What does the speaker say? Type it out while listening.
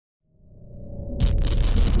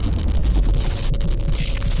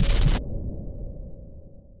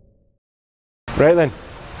Right then,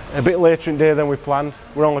 a bit later in the day than we planned.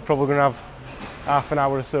 We're only probably going to have half an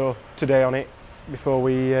hour or so today on it before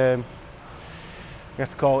we have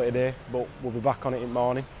to call it a day, but we'll be back on it in the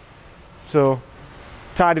morning. So,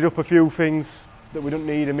 tidied up a few things that we don't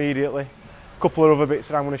need immediately. A couple of other bits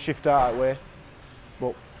that I'm going to shift out of the way.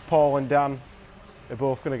 But Paul and Dan are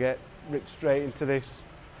both going to get ripped straight into this.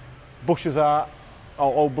 Bushes art,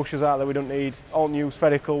 old bushes art that we don't need. All new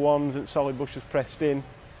spherical ones and solid bushes pressed in.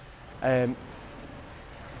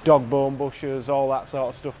 Dog bone bushes, all that sort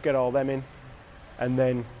of stuff, get all them in. And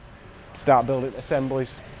then start building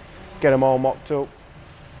assemblies, get them all mocked up,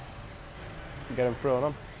 get them thrown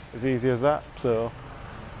on. As easy as that. So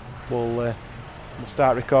we'll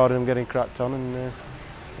start recording and getting cracked on, and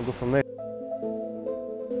we'll go from there.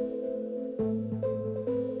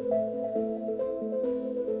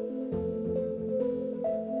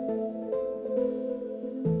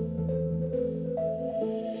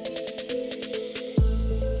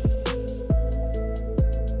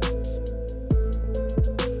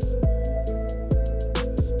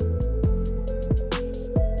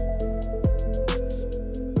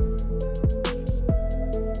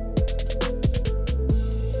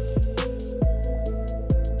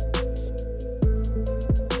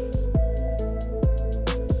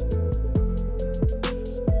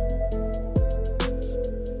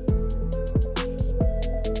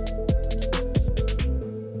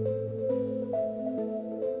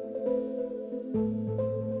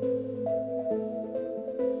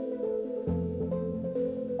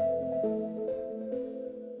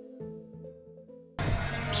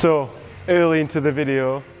 So, early into the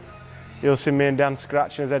video, you'll see me and Dan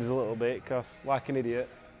scratching his heads a little bit because, like an idiot,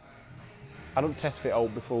 I don't test fit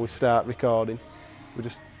out before we start recording. We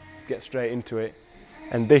just get straight into it.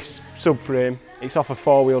 And this subframe, it's off a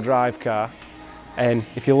 4-wheel drive car. And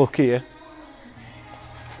if you look here,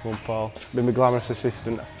 come on Paul, be my glamorous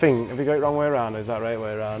assistant. I think, have you got it wrong way around, or is that right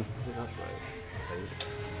way around? I think that's right, I think.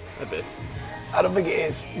 A bit. I don't think it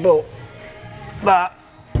is, but that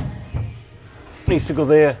needs to go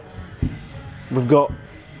there. We've got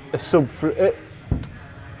a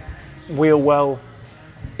wheel well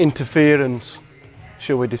interference,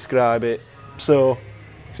 shall we describe it. So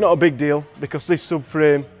it's not a big deal because this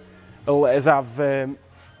subframe will let us have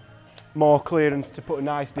more clearance to put a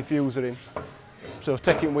nice diffuser in. So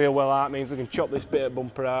taking wheel well out means we can chop this bit of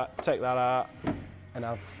bumper out, take that out and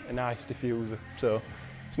have a nice diffuser. So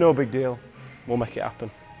it's no big deal, we'll make it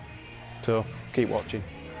happen. So keep watching.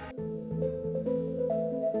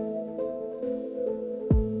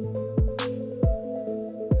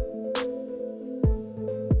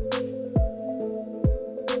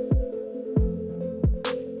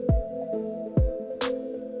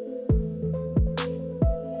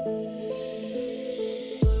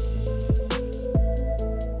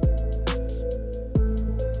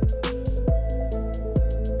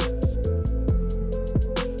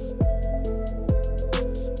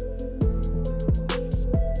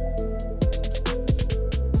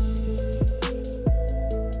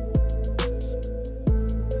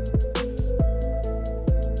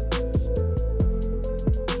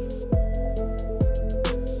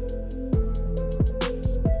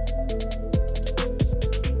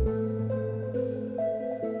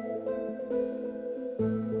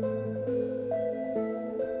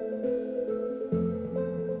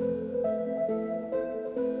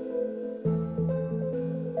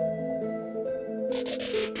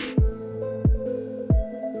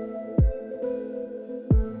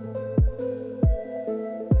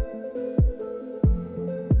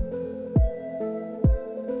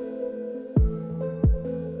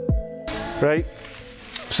 Right,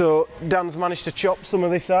 so Dan's managed to chop some of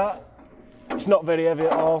this out. It's not very heavy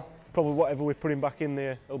at all. Probably whatever we're putting back in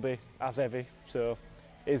there will be as heavy, so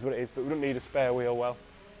it is what it is, but we don't need a spare wheel well.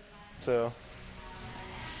 So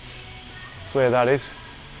that's where that is.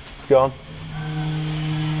 It's gone.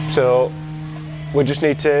 So we're just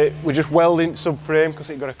welding subframe because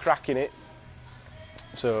it got a crack in it.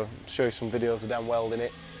 So I'll show you some videos of Dan welding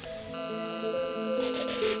it.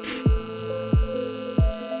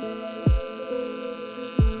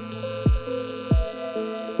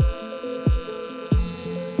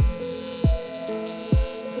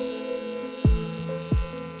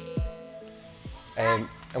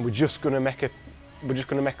 And we're just going to make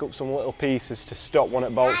up some little pieces to stop one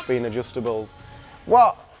of the bolts being adjustables.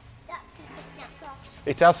 What? That piece has snapped off.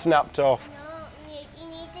 It has snapped off. No, you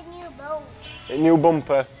need a new bolt. A new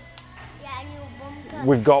bumper? Yeah, a new bumper.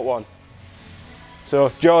 We've got one. So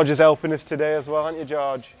George is helping us today as well, haven't you,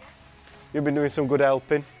 George? You've been doing some good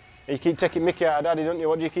helping. You keep taking mickey out of Daddy, don't you?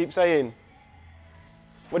 What do you keep saying?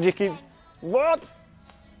 What do you keep... What?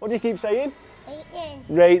 What do you keep saying? Right then.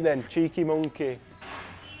 Right then, cheeky monkey.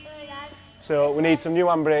 Well, Dad. So we need some new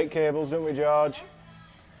handbrake cables, don't we, George?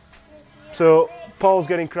 So Paul's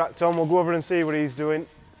getting cracked on. We'll go over and see what he's doing.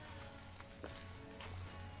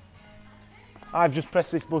 I've just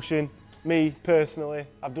pressed this bushing. Me, personally,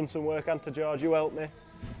 I've done some work, and to George, you helped me.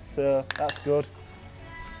 So that's good.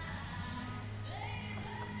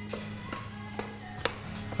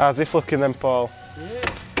 How's this looking then, Paul? Yeah,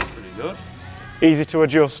 pretty good. Easy to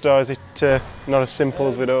adjust, or is it not as simple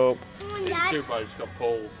as we'd hope? Come on, It's Dad. too bad, just got to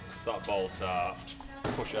pull that bolt out,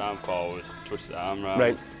 push the arm forward, twist the arm round.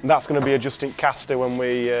 Right, that's going to be adjusting caster when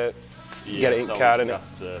we get it in car, isn't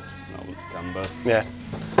it? Not with camber. Yeah.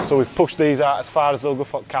 So we've pushed these out as far as they'll go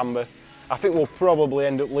for camber. I think we'll probably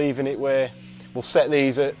end up leaving it where we'll set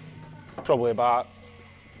these at probably about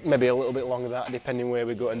maybe a little bit longer than that, depending where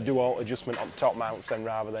we go, and do all adjustment on top mounts then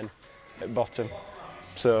rather than at bottom.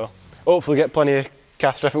 So hopefully get plenty of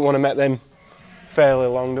caster. I think we want to make them fairly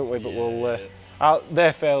long, don't we? But we'll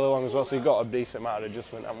they're fairly long as well, so you've got a decent amount of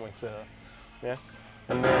adjustment, haven't we? So yeah.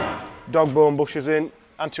 And dog bone bushes in,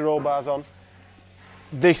 anti-roll bars on.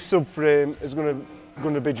 This subframe is going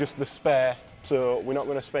to be just the spare, so we're not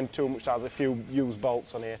going to spend too much time. There's a few used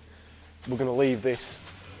bolts on here. We're going to leave this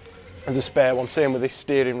as a spare one. Same with this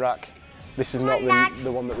steering rack. This is not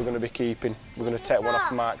the one that we're going to be keeping. We're going to take one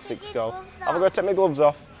off Mark 6 Golf. I'm going to take my gloves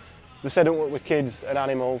off. They said I don't work with kids and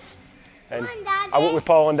animals, and I work with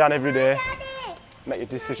Paul and Dan every day. Make your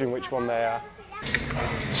decision which one they are.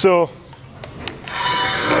 So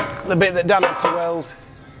the bit that Dan had to weld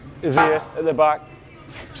is here at the back.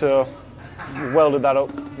 So we welded that up.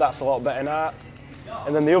 That's a lot better now.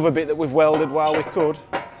 And then the other bit that we've welded while we could,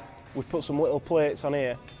 we put some little plates on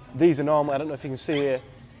here. These are normally, I don't know if you can see here,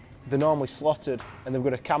 they're normally slotted, and they've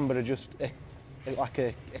got a camber like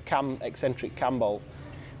a cam eccentric cam bolt.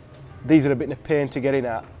 These are a bit of a pain to get in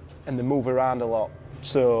at, and they move around a lot.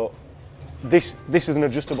 So this is an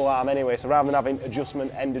adjustable arm anyway, so rather than having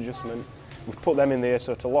end adjustment, we've put them in there,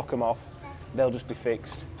 so to lock them off, they'll just be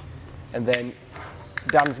fixed. And then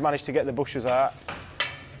Dan's managed to get the bushers out,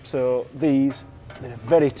 so they're a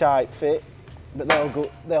very tight fit, but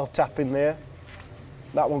they'll tap in there.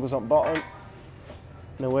 That one goes on bottom,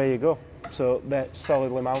 and away you go. So they're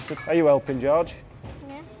solidly mounted. Are you helping, George?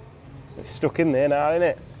 Yeah. It's stuck in there now, isn't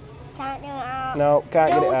it? Can't do it out. No, can't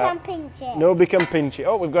get it Nobody out. can pinch it. Nobody can pinch it.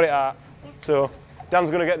 Oh, we've got it out. So Dan's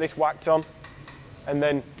going to get this whacked on, and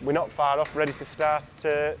then we're not far off, ready to start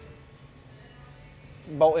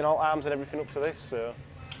bolting all arms and everything up to this. So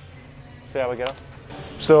see how we get on.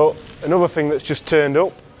 So another thing that's just turned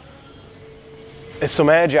up is some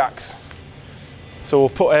air jacks. So we'll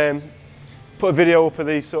put a video up of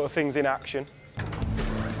these sort of things in action.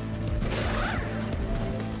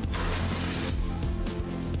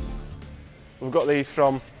 We've got these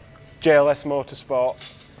from JLS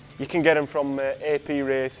Motorsport. You can get them from AP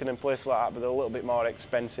Racing and places like that, but they're a little bit more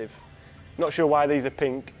expensive. Not sure why these are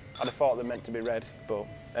pink. I'd have thought they're meant to be red, but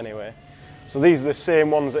anyway. So these are the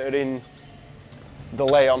same ones that are in the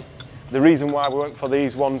Leon. The reason why we went for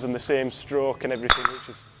these ones and the same stroke and everything, which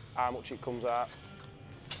is how much it comes out,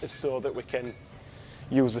 is so that we can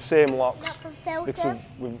use the same locks. Because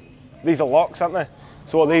these are locks, aren't they?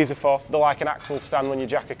 So what these are for, they're like an axle stand when you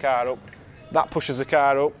jack a car up. That pushes the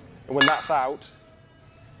car up, and when that's out,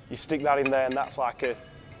 you stick that in there, and that's like a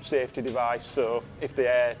safety device, so if the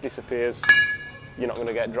air disappears, you're not going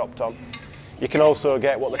to get dropped on. You can also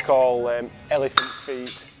get what they call elephant's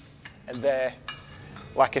feet, and they're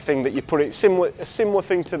like a thing that you put it, a similar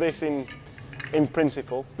thing to this in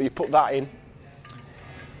principle, but you put that in,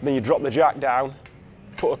 then you drop the jack down,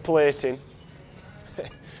 put a plate in.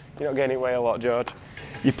 You're not getting it away a lot, George.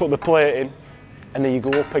 You put the plate in, and then you go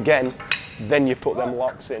up again, then you put them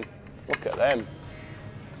locks in. Look at them.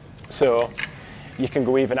 So you can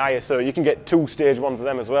go even higher. So you can get 2-stage ones of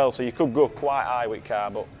them as well. So you could go quite high with car,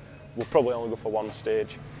 but we'll probably only go for 1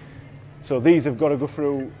 stage. So these have got to go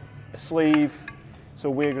through a sleeve. So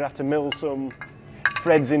we're going to have to mill some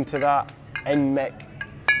threads into that and make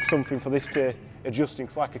something for this to adjust.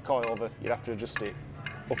 It's like a coilover. You'd have to adjust it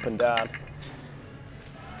up and down.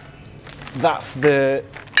 That's the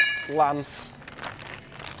lance.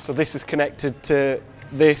 So this is connected to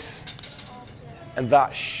this, and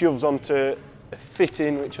that shoves onto a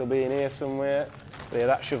fitting, which will be in here somewhere. Yeah,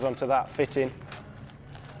 that shoves onto that fitting,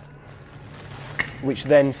 which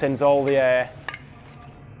then sends all the air.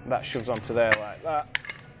 That shoves onto there like that.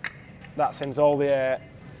 That sends all the air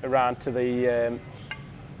around to the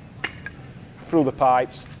through the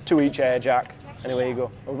pipes to each air jack. And away you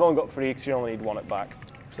go. We've only got 3 because you only need 1 at back.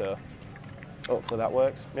 So hopefully that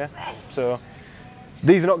works. Yeah. So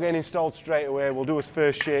These are not getting installed straight away. We'll do a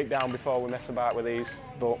first shakedown before we mess about with these,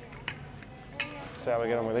 but see how we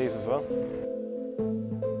get on with these as well.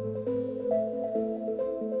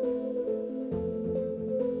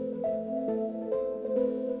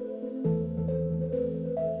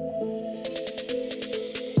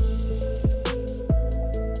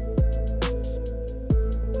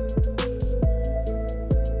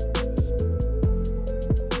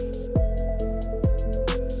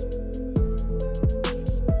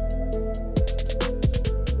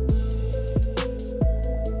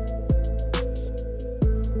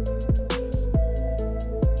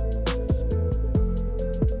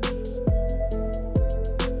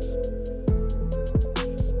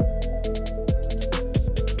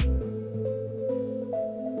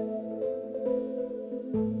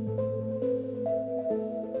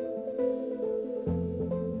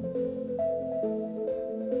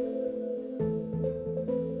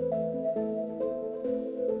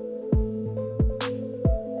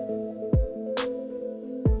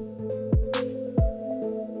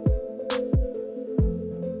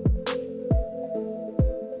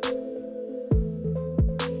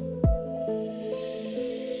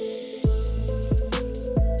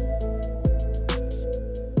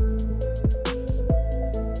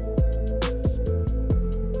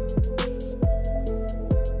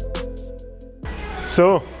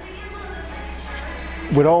 So,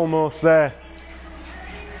 we're almost there.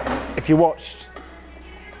 If you watched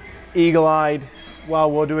eagle-eyed while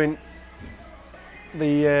we're doing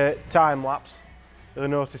the time lapse, you'll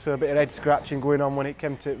notice a bit of head scratching going on when it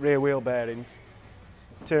came to rear wheel bearings.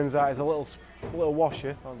 Turns out it's a little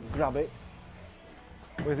washer. I'll grab it.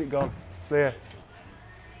 Where's it gone? There.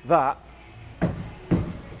 That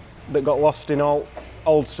got lost in all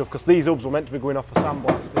old stuff, because these hubs were meant to be going off for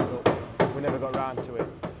sandblasting, but we never got round to it.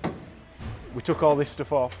 We took all this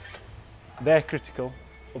stuff off. They're critical,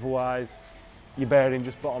 otherwise your bearing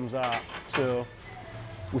just bottoms out. So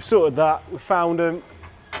we sorted that, we found them,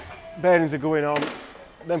 bearings are going on.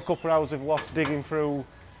 Them couple of hours we've lost digging through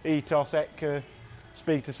ETOS, ECU,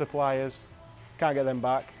 speak to suppliers, can't get them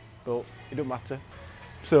back, but it doesn't matter.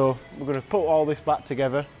 So we're going to put all this back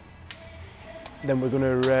together, then we're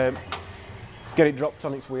going to get it dropped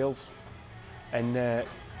on its wheels and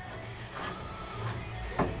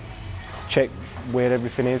check where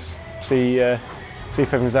everything is, see if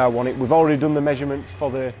everything's how I want it. We've already done the measurements for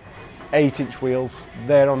the 8-inch wheels.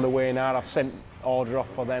 They're on the way now. I've sent order off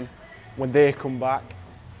for them. When they come back,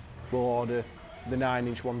 we'll order the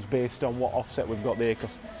 9-inch ones based on what offset we've got there,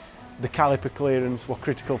 because the caliper clearance were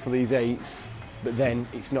critical for these 8s, but then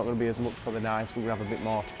it's not going to be as much for the 9s. We're going to have a bit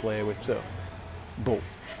more to play with. So, but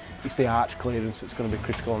it's the arch clearance that's going to be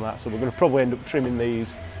critical on that. So we're going to probably end up trimming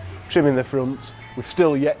these, trimming the fronts. We've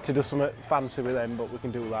still yet to do something fancy with them, but we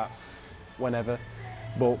can do that whenever.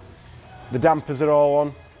 But the dampers are all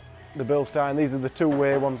on the Bilstein. These are the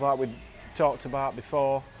two-way ones like we talked about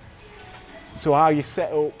before. So how you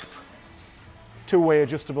set up two-way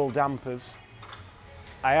adjustable dampers.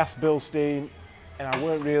 I asked Bilstein, and I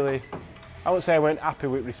wouldn't say I weren't happy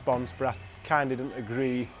with response, but I kind of didn't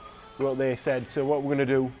agree with what they said. So what we're going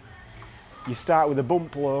to do, you start with the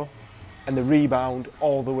bump low and the rebound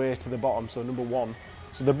all the way to the bottom, so number 1.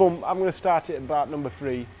 So the bump, I'm going to start it at about number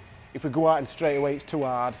 3. If we go out and straight away it's too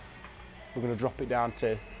hard, we're going to drop it down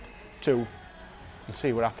to 2 and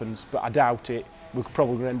see what happens, but I doubt it. We're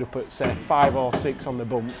probably going to end up at say 5 or 6 on the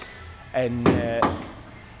bump, and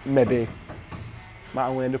maybe might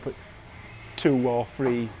only end up at 2 or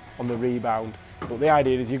 3 on the rebound. But the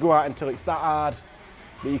idea is you go out until it's that hard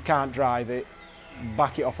that you can't drive it,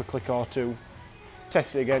 back it off a click or 2,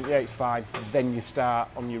 test it again, yeah it's fine, then you start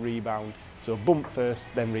on your rebound. So bump first,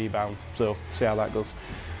 then rebound. So see how that goes.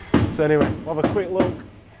 So anyway, we'll have a quick look.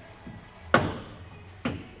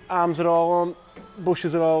 Arms are all on,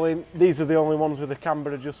 bushes are all in. These are the only ones with a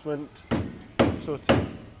camber adjustment. So it's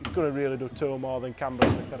going to really do toe more than camber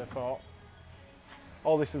on this, I'd have thought.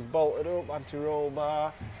 All this is bolted up, anti-roll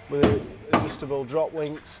bar with adjustable drop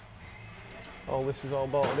links. All this is all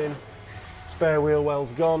bolted in. Spare wheel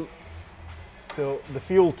well's gone. So the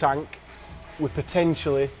fuel tank, we're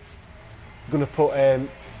potentially going to put a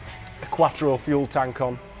Quattro fuel tank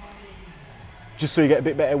on, just so you get a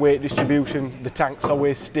bit better weight distribution. The tanks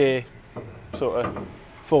always stay sort of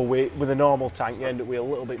full weight. With a normal tank you end up with a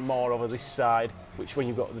little bit more over this side, which when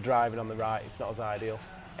you've got the driving on the right it's not as ideal.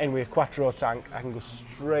 Anyway, a Quattro tank, I can go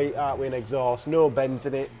straight out with an exhaust, no bends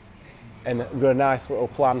in it, and we've got a nice little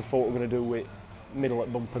plan for what we're going to do with middle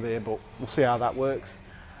at bumper there, but we'll see how that works.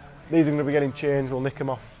 These are going to be getting changed, we'll nick them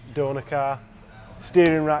off donor car.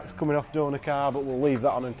 Steering rack's coming off donor car, but we'll leave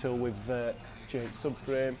that on until we've changed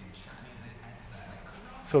subframe.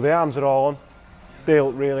 So the arms are all on, they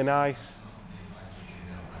look really nice.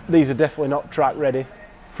 These are definitely not track ready.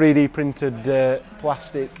 3D printed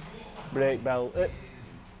plastic brake belt.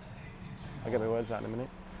 I'll get my words out in a minute.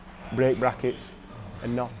 Brake brackets are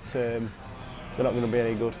not, they're not going to be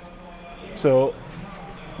any good. So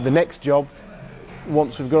the next job,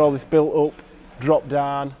 once we've got all this built up, drop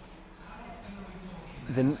down,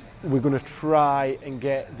 then we're going to try and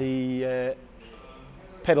get the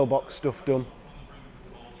pedal box stuff done.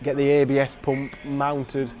 Get the ABS pump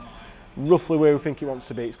mounted roughly where we think it wants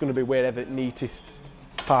to be. It's going to be wherever neatest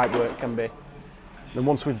pipe work can be. Then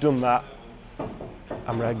once we've done that,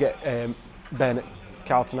 I'm going to get Ben at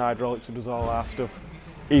Carlton Hydraulics, who does all our stuff.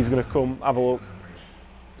 He's going to come, have a look,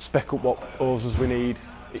 spec up what hoses we need.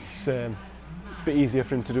 It's a bit easier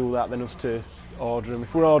for him to do that than us to order them.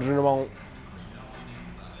 If we're ordering them on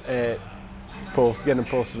getting them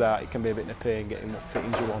posted out, it can be a bit of a pain getting what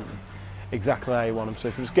fittings you want, exactly how you want them. So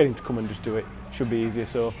if we just get him to come and just do it, it should be easier.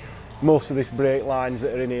 So most of these brake lines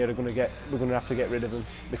that are in here are we're going to have to get rid of them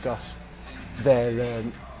because they're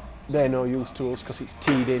no use to us because it's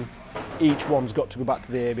teed in. Each one's got to go back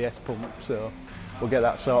to the ABS pump, so we'll get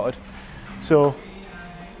that sorted. So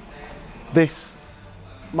this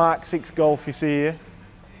Mark 6 Golf you see here,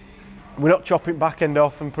 we're not chopping back end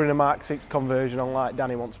off and putting a Mark 6 conversion on like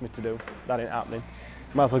Danny wants me to do. That ain't happening.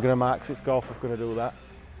 Might as well get a Mark 6 Golf if we're going to do that.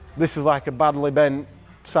 This is like a badly bent,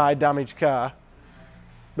 side damaged car,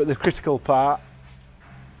 but the critical part,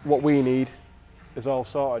 what we need, is all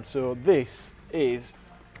sorted. So this is,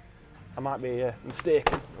 I might be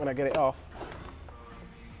mistaken when I get it off,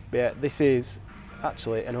 but yeah, this is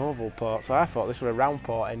actually an oval port. So I thought this was a round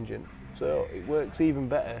port engine, so it works even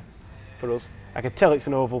better for us. I can tell it's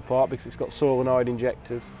an oval port because it's got solenoid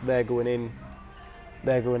injectors. They're going in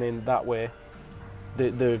that way.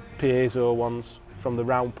 The piezo ones from the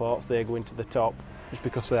round ports, they go into the top, just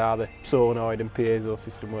because they are the solenoid and piezo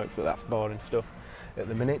system works, but that's boring stuff at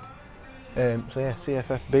the minute. So yeah,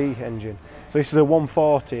 CFFB engine. So this is a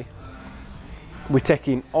 140. We're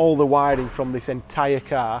taking all the wiring from this entire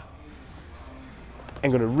car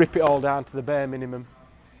and going to rip it all down to the bare minimum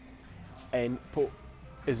and put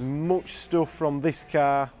as much stuff from this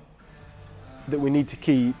car that we need to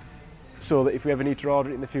keep, so that if we ever need to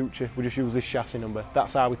order it in the future, we just use this chassis number.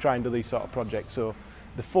 That's how we try and do these sort of projects. So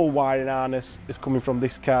the full wiring harness is coming from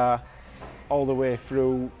this car all the way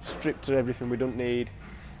through, stripped to everything we don't need.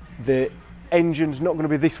 The engine's not going to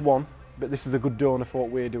be this one, but this is a good donor for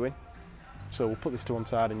what we're doing. So we'll put this to one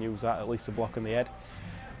side and use that, at least a block on the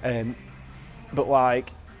head. But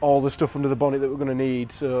like all the stuff under the bonnet that we're going to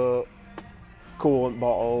need, so coolant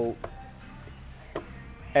bottle,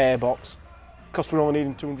 airbox, because we're only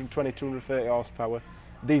needing 220, 230 horsepower.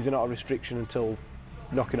 These are not a restriction until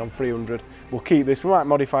knocking on 300. We'll keep this, we might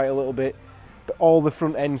modify it a little bit, but all the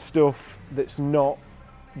front end stuff that's not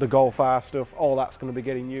the Golf R stuff, all that's going to be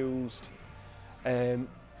getting used.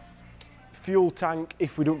 Fuel tank,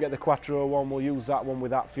 if we don't get the Quattro one, we'll use that one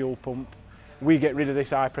with that fuel pump. We get rid of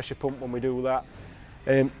this high pressure pump when we do that.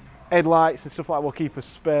 Headlights and stuff like that will keep us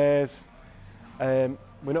spares. We're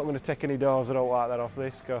not going to take any doors that don't like that off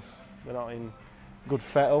this because they're not in good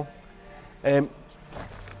fettle.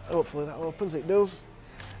 Hopefully that opens, it does.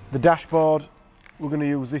 The dashboard, we're going to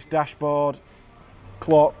use this dashboard.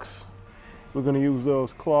 Clocks, we're going to use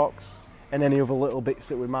those clocks, and any other little bits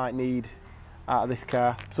that we might need out of this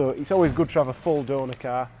car. So it's always good to have a full donor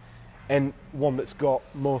car and one that's got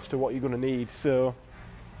most of what you're going to need. So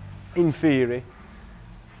in theory,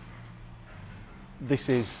 this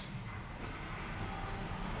is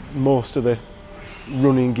most of the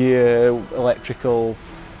running gear, electrical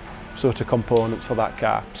sort of components for that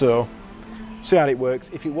car. So see how it works.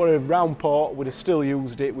 If it were a round port, we'd have still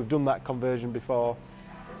used it. We've done that conversion before.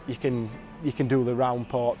 You can do the round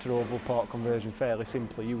port to oval port conversion fairly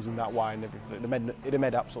simply using that wire and everything. It'd have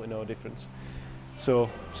made absolutely no difference. So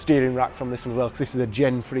steering rack from this one as well, because this is a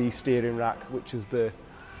Gen 3 steering rack, which is the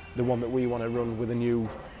one that we want to run with a new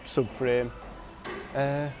subframe.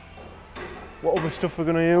 What other stuff we're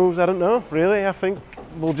going to use, I don't know really. I think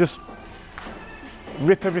we'll just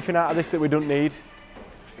rip everything out of this that we don't need,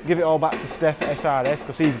 give it all back to Steph at SRS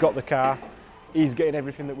because he's got the car, he's getting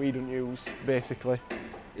everything that we don't use basically.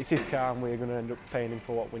 It's his car and we're going to end up paying him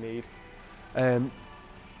for what we need. So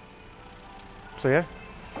yeah,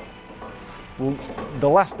 well, the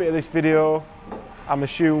last bit of this video, I'm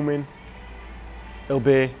assuming it'll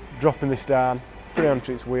be dropping this down, putting it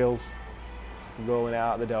onto its wheels, rolling it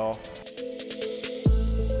out the door.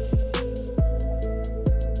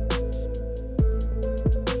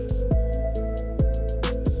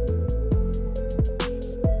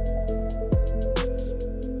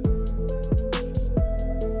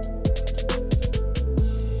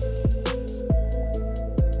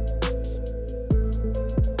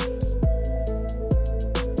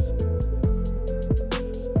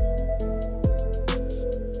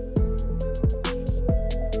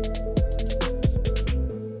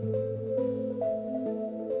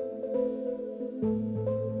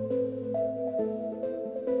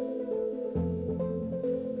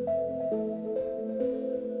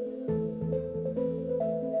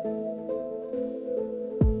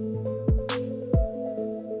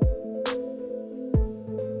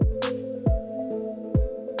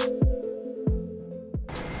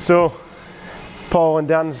 So Paul and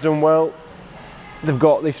Dan's done well. They've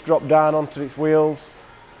got this drop down onto its wheels.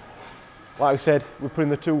 Like I said, we're putting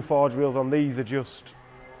the two forge wheels on. These are just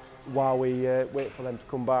while we wait for them to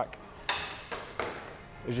come back.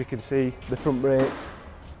 As you can see, the front brakes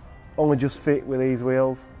only just fit with these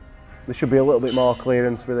wheels. There should be a little bit more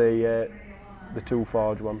clearance for the two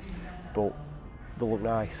forge ones, but they look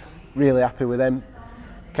nice. Really happy with them.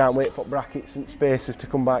 Can't wait for brackets and spacers to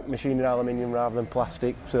come back, machined in aluminium rather than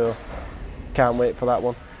plastic, so can't wait for that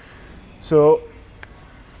one. So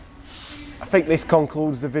I think this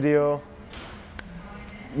concludes the video.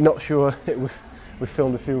 Not sure, we've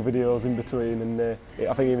filmed a few videos in between, and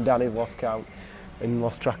I think even Danny's lost count and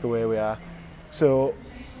lost track of where we are. So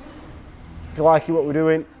if you like what we're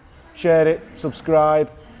doing, share it, subscribe,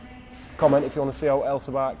 comment if you want to see what else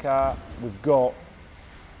about the car. We've got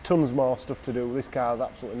tons more stuff to do. This car's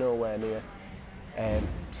absolutely nowhere near,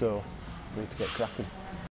 so we need to get cracking.